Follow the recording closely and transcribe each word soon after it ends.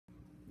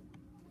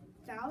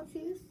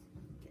Fallacies,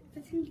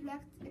 15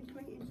 direct and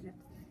 20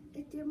 indirects.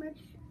 It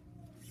damaged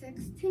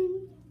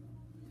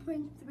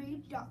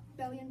 $16.3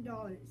 billion.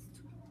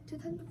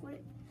 2004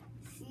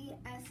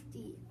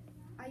 CSD.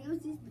 I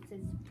use these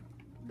methods,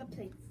 the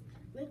plates,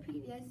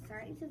 Wikipedia,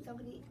 Science and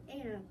Society,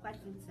 and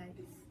question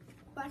sites.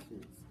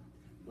 Questions.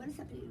 What is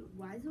happening?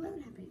 Why is the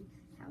weather happening?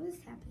 How is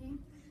this happening?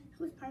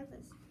 Who is part of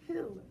this?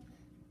 Who?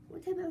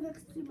 What type of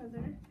extreme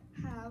weather?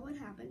 How? What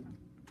happened?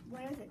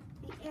 Where is it?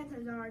 The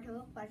answers are our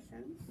 12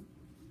 questions.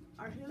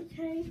 Our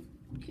hurricane,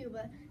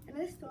 Cuba, and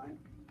the storm.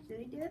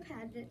 Jenny did a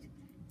pageant.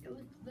 It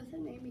was with a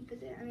name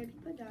because it made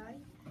people die.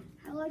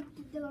 How I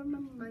did I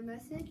remember my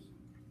message?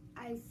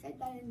 I said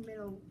that in the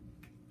middle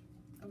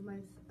of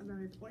my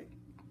report.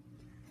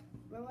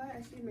 Well,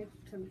 I should make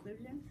a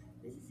conclusion.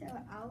 This is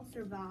how I'll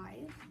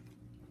survive.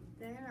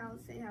 Then I'll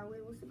say how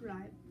we will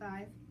survive.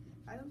 I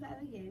will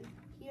survive again.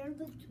 Here are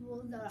the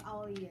tools that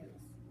I'll use.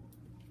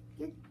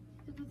 Get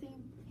to the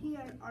thing.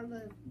 Here are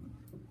the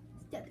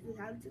steps on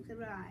how to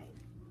survive.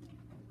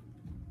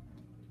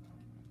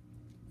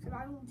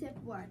 Survival tip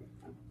 1.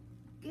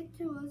 Get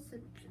tools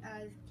such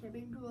as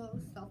camping tools,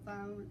 cell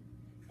phone,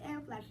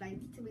 and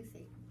flashlights to be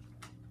safe.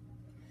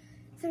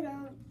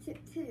 Survival tip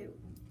 2.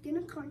 Get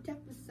in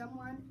contact with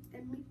someone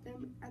and meet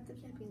them at the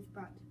camping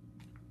spot.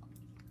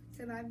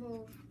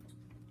 Survival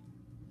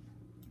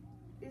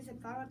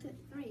tip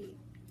 3.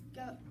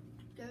 Go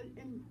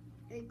in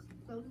a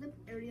closed up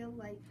area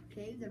like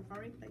caves and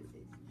foreign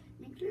places.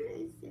 Make sure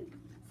it's safe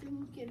so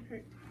you can get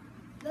hurt.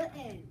 The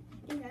end.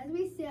 And as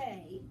we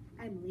say,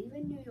 I'm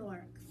leaving New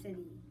York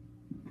City.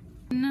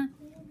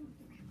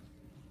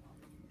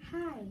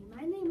 Hi,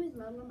 my name is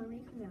Lola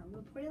Marie Connell,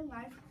 reporting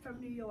live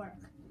from New York.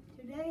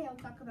 Today I'll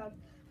talk about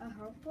a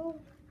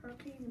harmful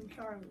hurricane in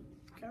Charlie.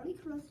 Charlie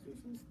crossed through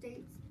some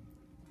states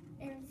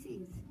and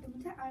seas. It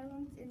went to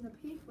islands and the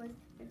peak was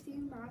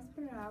 15 miles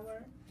per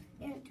hour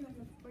and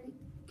 240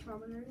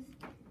 kilometers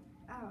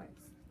hours.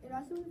 It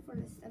also went for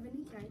the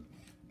 70 times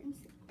and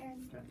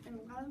struck in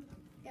a lot of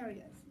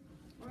areas,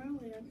 or on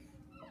land,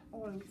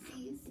 or on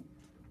seas,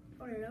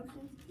 or in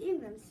oceans,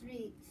 even on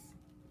streets.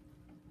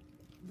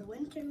 The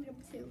wind carried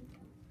up to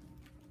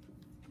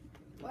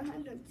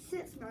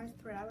 106 miles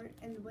per hour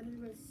and the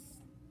wind was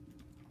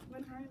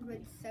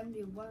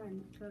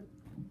 171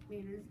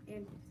 kilometers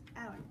an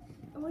hour.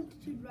 It went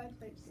to dry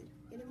places.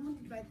 It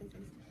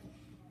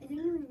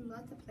didn't in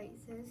lots of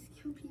places,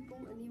 kill people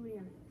in even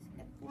areas.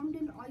 It formed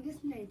in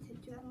August 9th,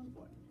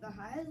 2004. The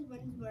highest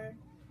winds were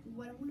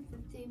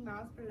 115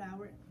 miles per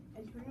hour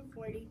and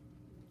 240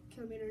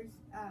 kilometers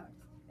hours.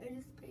 It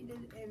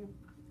dissipated in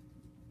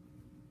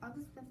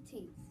August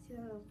 15th,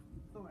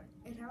 2004.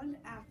 It happened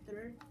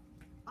after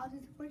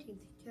August 14th,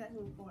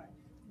 2004.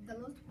 The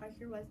lowest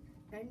pressure was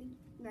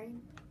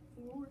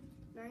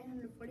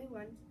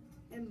 941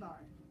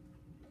 MBAR.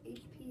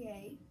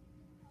 HPA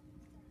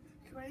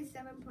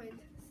 27.79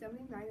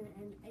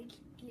 and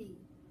HG.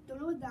 Don't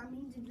know what that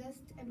means, it's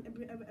just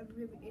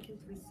abbreviation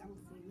for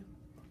something.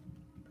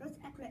 Plus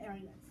accurate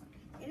areas.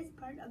 It is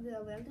part of the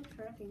Atlantic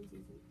hurricane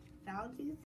season. Fallacies.